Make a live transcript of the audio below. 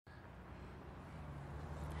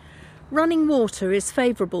Running water is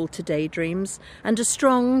favourable to daydreams, and a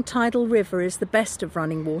strong tidal river is the best of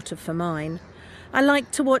running water for mine. I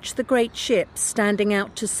like to watch the great ships standing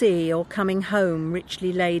out to sea or coming home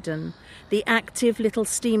richly laden, the active little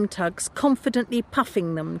steam tugs confidently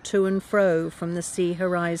puffing them to and fro from the sea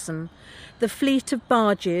horizon, the fleet of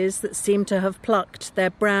barges that seem to have plucked their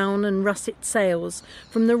brown and russet sails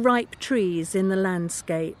from the ripe trees in the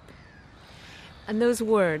landscape. And those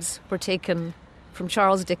words were taken from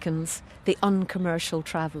Charles Dickens' The Uncommercial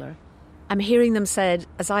Traveller. I'm hearing them said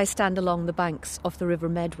as I stand along the banks of the River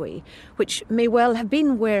Medway, which may well have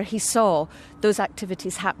been where he saw those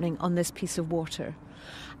activities happening on this piece of water.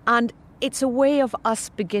 And it's a way of us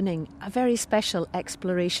beginning a very special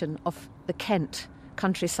exploration of the Kent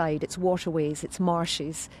countryside, its waterways, its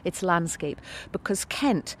marshes, its landscape, because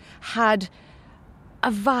Kent had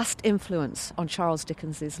a vast influence on Charles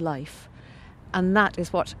Dickens' life. And that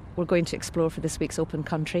is what we're going to explore for this week's Open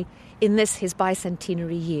Country in this, his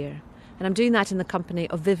bicentenary year. And I'm doing that in the company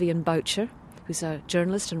of Vivian Boucher, who's a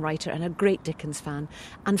journalist and writer and a great Dickens fan,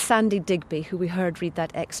 and Sandy Digby, who we heard read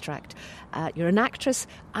that extract. You're an actress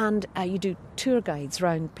and you do tour guides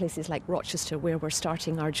around places like Rochester, where we're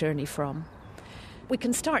starting our journey from. We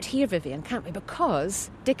can start here, Vivian, can't we? Because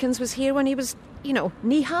Dickens was here when he was,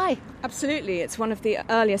 knee-high. Absolutely. It's one of the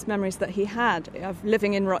earliest memories that he had of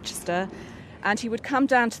living in Rochester. And he would come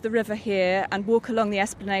down to the river here and walk along the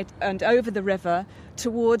esplanade and over the river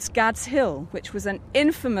towards Gad's Hill, which was an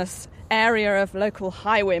infamous area of local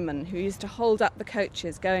highwaymen who used to hold up the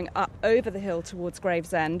coaches going up over the hill towards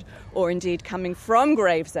Gravesend, or indeed coming from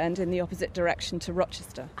Gravesend in the opposite direction to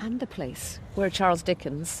Rochester. And the place where Charles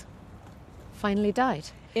Dickens finally died.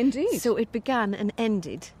 Indeed. So it began and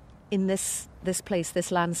ended in this place,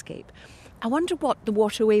 this landscape. I wonder what the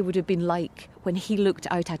waterway would have been like when he looked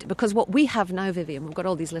out at it. Because what we have now, Vivian, we've got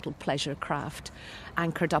all these little pleasure craft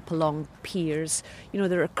anchored up along piers.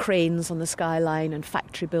 There are cranes on the skyline and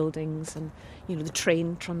factory buildings and, the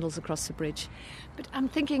train trundles across the bridge. But I'm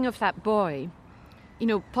thinking of that boy,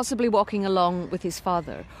 possibly walking along with his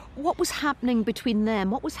father. What was happening between them?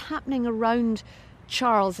 What was happening around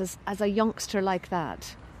Charles as a youngster like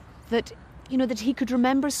that that he could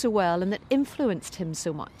remember so well and that influenced him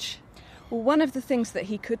so much? Well, one of the things that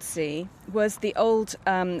he could see was the old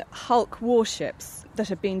hulk warships that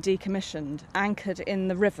had been decommissioned, anchored in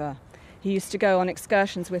the river. He used to go on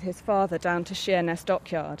excursions with his father down to Sheerness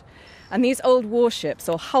Dockyard. And these old warships,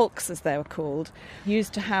 or hulks as they were called,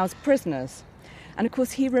 used to house prisoners. And of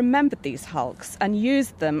course he remembered these hulks and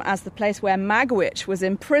used them as the place where Magwitch was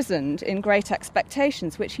imprisoned in Great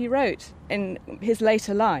Expectations, which he wrote in his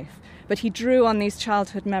later life. But he drew on these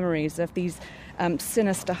childhood memories of these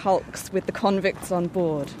sinister hulks with the convicts on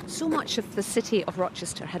board. So much of the city of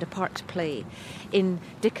Rochester had a part to play in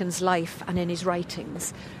Dickens' life and in his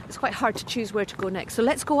writings. It's quite hard to choose where to go next. So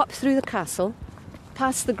let's go up through the castle,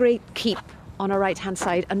 past the great keep on our right-hand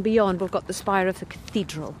side, and beyond we've got the spire of the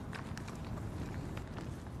cathedral.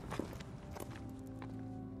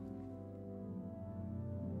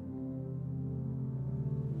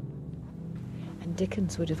 And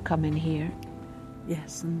Dickens would have come in here.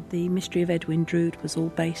 Yes, and the Mystery of Edwin Drood was all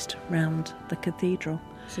based round the cathedral.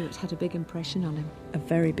 So it's had a big impression on him. A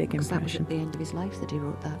very big impression. That was at the end of his life that he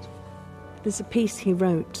wrote that. There's a piece he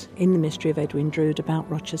wrote in the Mystery of Edwin Drood about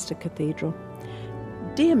Rochester Cathedral.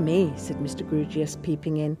 "Dear me," said Mr. Grewgious,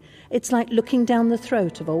 peeping in, "it's like looking down the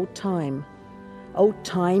throat of old time. Old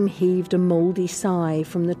time heaved a mouldy sigh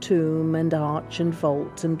from the tomb and arch and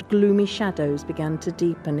vault, and gloomy shadows began to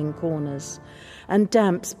deepen in corners, and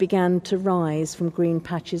damps began to rise from green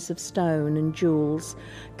patches of stone and jewels,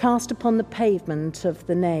 cast upon the pavement of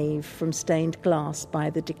the nave from stained glass by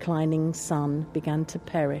the declining sun, began to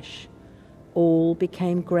perish. All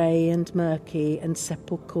became grey and murky and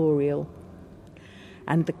sepulchral,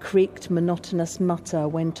 and the creaked monotonous mutter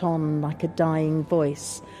went on like a dying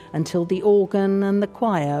voice until the organ and the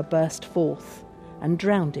choir burst forth and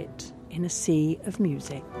drowned it in a sea of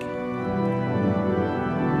music."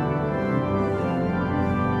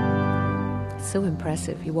 So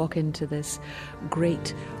impressive. You walk into this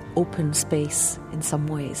great open space in some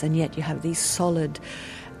ways, and yet you have these solid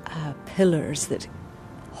pillars that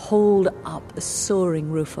hold up a soaring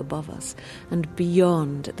roof above us. And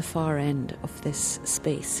beyond, at the far end of this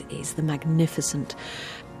space, is the magnificent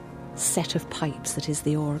set of pipes that is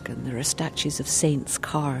the organ. There are statues of saints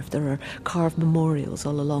carved. There are carved memorials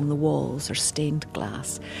all along the walls, or stained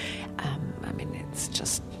glass.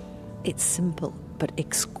 It's simple but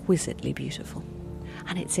exquisitely beautiful.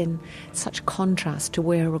 And it's in such contrast to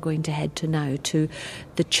where we're going to head to now, to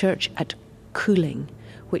the church at Cooling,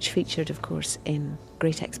 which featured, of course, in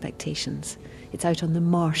Great Expectations. It's out on the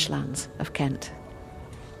marshlands of Kent.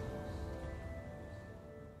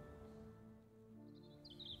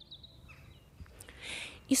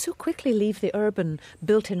 You so quickly leave the urban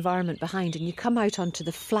built environment behind and you come out onto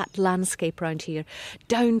the flat landscape around here,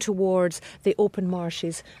 down towards the open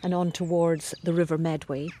marshes and on towards the River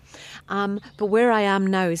Medway. But where I am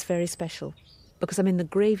now is very special because I'm in the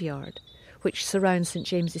graveyard which surrounds St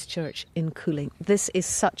James's Church in Cooling. This is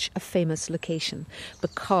such a famous location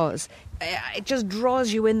because it just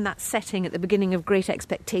draws you in that setting at the beginning of Great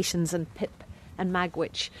Expectations and Pip and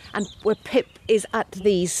Magwitch, and where Pip is at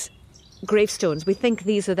these gravestones. We think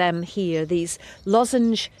these are them here, these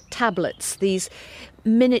lozenge tablets, these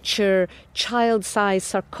miniature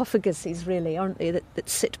child-sized sarcophaguses, really, aren't they, that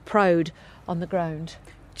sit proud on the ground.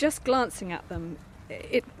 Just glancing at them,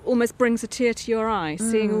 it almost brings a tear to your eye,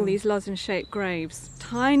 seeing all these lozenge-shaped graves,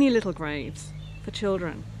 tiny little graves for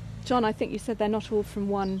children. John, I think you said they're not all from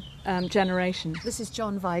one generation. This is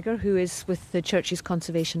John Viger, who is with the Church's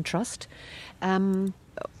Conservation Trust.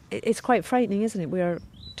 It's quite frightening, isn't it? We are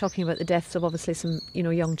talking about the deaths of obviously some,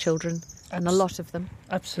 young children, and a lot of them.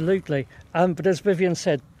 Absolutely. But as Vivian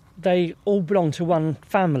said, they all belong to one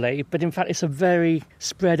family, but in fact it's a very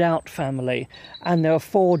spread out family, and there are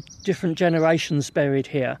 4 different generations buried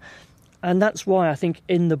here. And that's why I think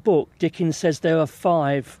in the book Dickens says there are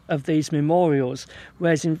 5 of these memorials,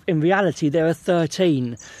 whereas in reality there are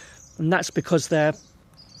 13. And that's because they're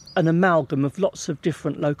an amalgam of lots of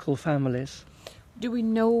different local families. Do we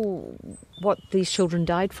know what these children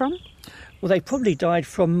died from? Well, they probably died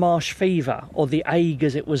from marsh fever, or the ague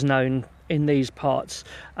as it was known in these parts,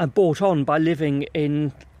 and brought on by living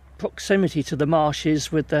in proximity to the marshes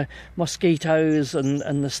with the mosquitoes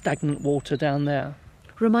and the stagnant water down there.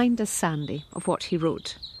 Remind us, Sandy, of what he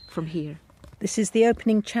wrote from here. This is the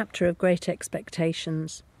opening chapter of Great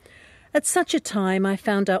Expectations. At such a time I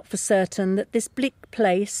found out for certain that this bleak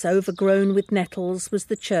place, overgrown with nettles, was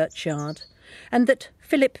the churchyard, and that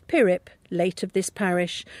Philip Pirrip, late of this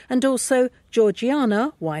parish, and also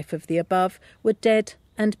Georgiana, wife of the above, were dead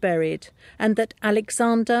and buried, and that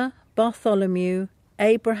Alexander, Bartholomew,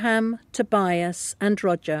 Abraham, Tobias, and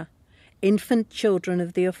Roger, infant children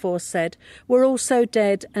of the aforesaid, were also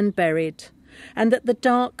dead and buried, and that the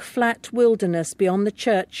dark flat wilderness beyond the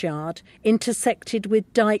churchyard, intersected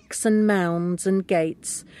with dykes and mounds and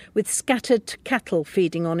gates, with scattered cattle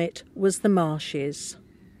feeding on it, was the marshes.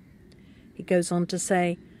 He goes on to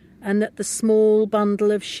say, and that the small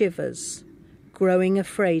bundle of shivers, growing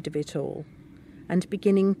afraid of it all, and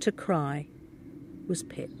beginning to cry, was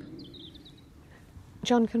Pip.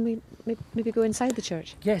 John, can we maybe go inside the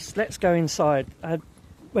church? Yes, let's go inside.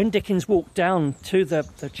 When Dickens walked down to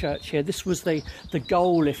the church here, this was the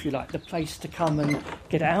goal, if you like, the place to come and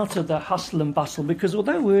get out of the hustle and bustle, because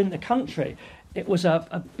although we're in the country, it was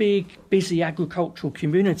a big, busy agricultural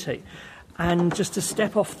community. And just to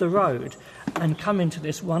step off the road and come into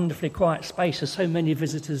this wonderfully quiet space, as so many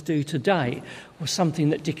visitors do today, was something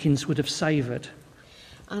that Dickens would have savoured.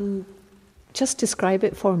 And just describe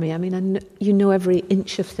it for me. I mean, you know every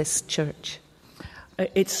inch of this church.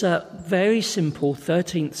 It's a very simple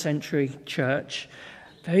 13th century church,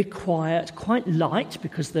 very quiet, quite light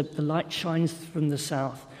because the light shines from the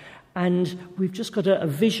south. And we've just got a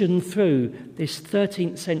vision through this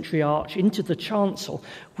 13th century arch into the chancel,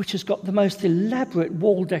 which has got the most elaborate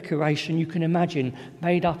wall decoration you can imagine,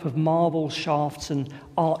 made up of marble shafts and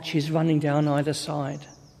arches running down either side.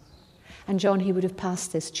 And John, he would have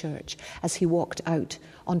passed this church as he walked out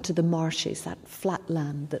onto the marshes, that flat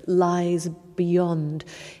land that lies beyond,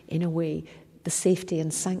 in a way, the safety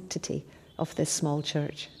and sanctity of this small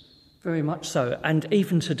church. Very much so. And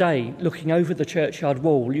even today, looking over the churchyard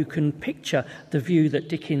wall, you can picture the view that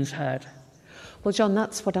Dickens had. Well, John,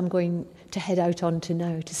 that's what I'm going to head out onto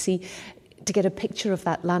now, to get a picture of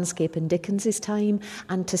that landscape in Dickens's time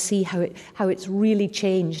and to see how it's really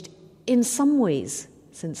changed in some ways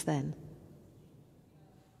since then.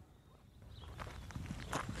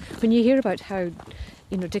 When you hear about how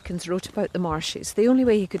Dickens wrote about the marshes, the only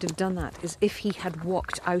way he could have done that is if he had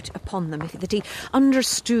walked out upon them, that he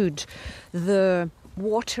understood the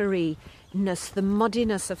wateriness, the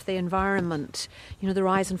muddiness of the environment, the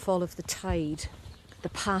rise and fall of the tide, the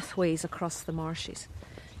pathways across the marshes.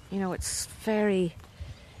 It's very...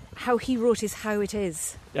 How he wrote is how it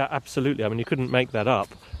is. Yeah, absolutely. I mean, you couldn't make that up.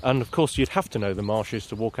 And, of course, you'd have to know the marshes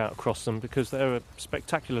to walk out across them because they're a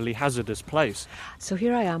spectacularly hazardous place. So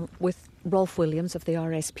here I am with Rolf Williams of the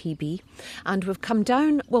RSPB, and we've come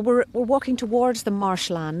down. Well, we're walking towards the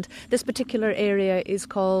marshland. This particular area is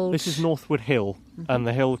called. This is Northwood Hill, and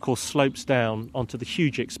the hill, of course, slopes down onto the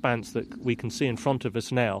huge expanse that we can see in front of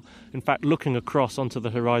us now. In fact, looking across onto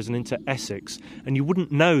the horizon into Essex, and you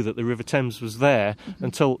wouldn't know that the River Thames was there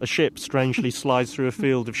until a ship strangely slides through a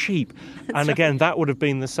field of sheep. And again, that would have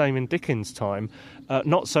been the same in Dickens' time.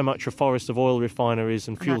 Not so much a forest of oil refineries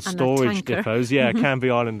and fuel storage depots, Canby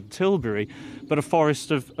Island and Tilbury, but a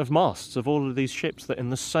forest of masts, of all of these ships that in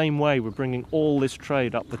the same way were bringing all this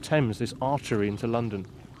trade up the Thames, this artery into London.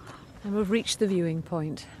 And we've reached the viewing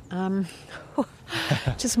point.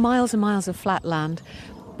 Just miles and miles of flat land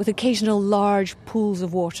with occasional large pools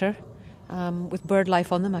of water with bird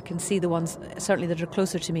life on them. I can see the ones certainly that are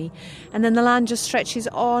closer to me. And then the land just stretches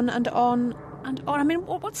on and on and on. I mean,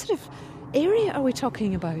 what sort of area are we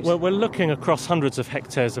talking about? Well, we're looking across hundreds of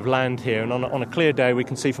hectares of land here, and on a clear day we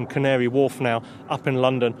can see from Canary Wharf now up in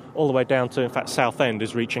London all the way down to, in fact, Southend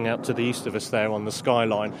is reaching out to the east of us there on the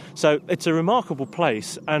skyline. So it's a remarkable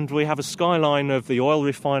place, and we have a skyline of the oil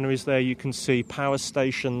refineries there. You can see power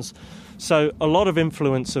stations. So a lot of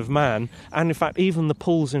influence of man, and in fact even the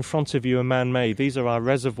pools in front of you are man-made. These are our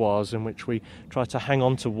reservoirs in which we try to hang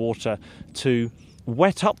on to water to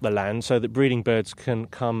wet up the land so that breeding birds can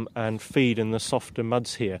come and feed in the softer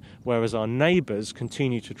muds here, whereas our neighbours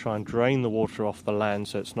continue to try and drain the water off the land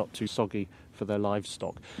so it's not too soggy for their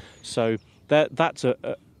livestock. So that's a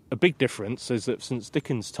big difference, is that since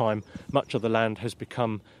Dickens' time much of the land has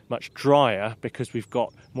become much drier because we've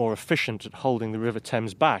got more efficient at holding the River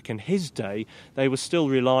Thames back. In his day they were still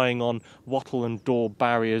relying on wattle and daub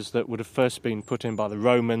barriers that would have first been put in by the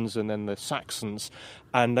Romans and then the Saxons,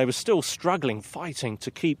 and they were still struggling, fighting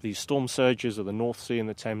to keep these storm surges of the North Sea and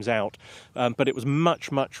the Thames out. But it was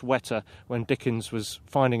much, much wetter when Dickens was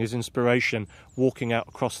finding his inspiration walking out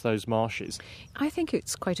across those marshes. I think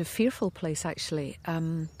it's quite a fearful place, actually.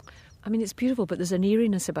 I mean, it's beautiful, but there's an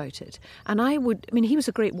eeriness about it. And he was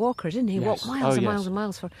a great walker, didn't he? He walked miles and miles and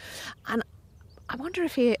miles for. And I wonder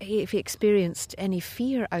if he experienced any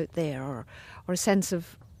fear out there, or a sense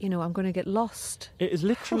of, I'm going to get lost. It is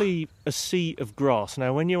literally a sea of grass.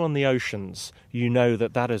 Now, when you're on the oceans, you know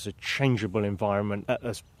that is a changeable environment. At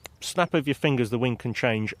a snap of your fingers, the wind can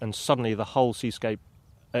change, and suddenly the whole seascape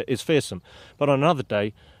is fearsome. But on another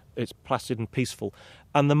day, it's placid and peaceful.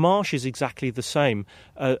 And the marsh is exactly the same.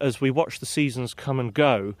 As we watch the seasons come and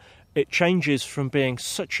go, it changes from being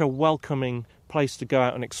such a welcoming place to go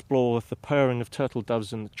out and explore, with the purring of turtle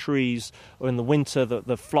doves in the trees, or in the winter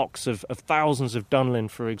the flocks of thousands of dunlin,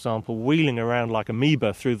 for example, wheeling around like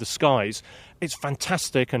amoeba through the skies. It's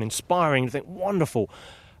fantastic and inspiring. You think, wonderful.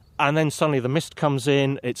 And then suddenly the mist comes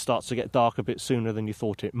in, it starts to get dark a bit sooner than you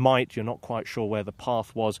thought it might. You're not quite sure where the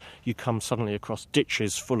path was. You come suddenly across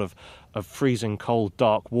ditches full of freezing cold,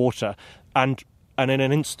 dark water. And in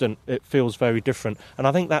an instant, it feels very different. And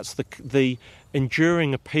I think that's the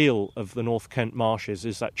enduring appeal of the North Kent marshes,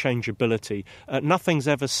 is that changeability. Nothing's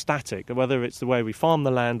ever static, whether it's the way we farm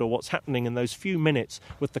the land or what's happening in those few minutes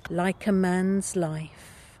with the... Like a man's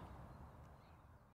life.